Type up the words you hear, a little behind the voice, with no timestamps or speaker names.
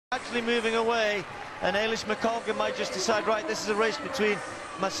Actually moving away, and Eilish McColgan might just decide, right, this is a race between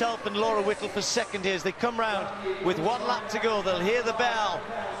myself and Laura Whittle for second here as they come round with 1 lap to go. They'll hear the bell.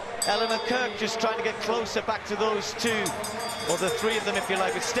 Eleanor Kirk just trying to get closer back to those two, or the three of them if you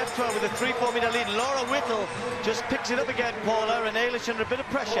like, with Steph Twell with a 3-4 metre lead. Laura Whittle just picks it up again, Paula, and Eilish under a bit of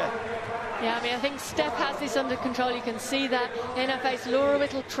pressure. Yeah, I mean, I think Steph has this under control. You can see that in her face. Laura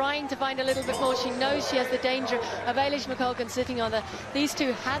Whittle trying to find a little bit more. She knows she has the danger of Eilish McColgan sitting on her. These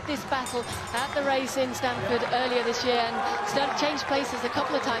two had this battle at the race in Stanford earlier this year and changed places a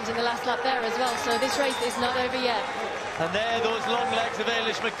couple of times in the last lap there as well. So this race is not over yet. And there, those long legs of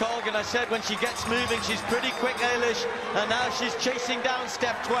Eilish McColgan. I said when she gets moving, she's pretty quick, Eilish. And now she's chasing down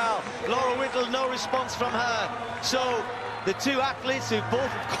Steph Twell. Laura Whittle, no response from her. So the two athletes who both,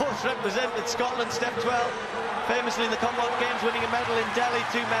 of course, represented Scotland, Steph Twell, famously in the Commonwealth Games, winning a medal in Delhi,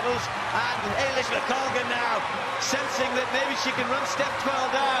 2 medals, and Eilish McColgan now sensing that maybe she can run Steph Twell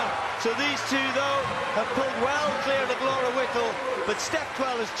down. So these two, though, have pulled well clear of Laura Whittle, but Steph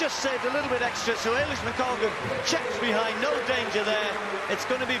Twell has just saved a little bit extra, so Eilish McColgan checks behind, no danger there. It's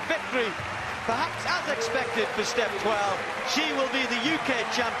going to be victory, perhaps as expected, for Steph Twell. She will be the UK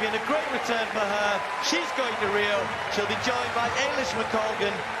champion, a great return for her. She's going to Rio. She'll be joined by Eilish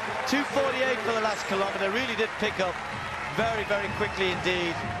McColgan. 2:48 for the last kilometre. Really did pick up very, very quickly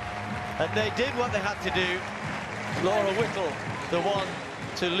indeed. And they did what they had to do. Laura Whittle, the one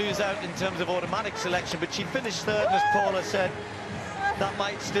to lose out in terms of automatic selection, but she finished third, and as Paula said, that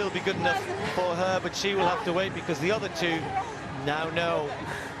might still be good enough for her, but she will have to wait because the other two now know.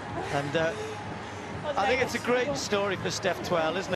 And I think it's a great story for Steph Twell, isn't it?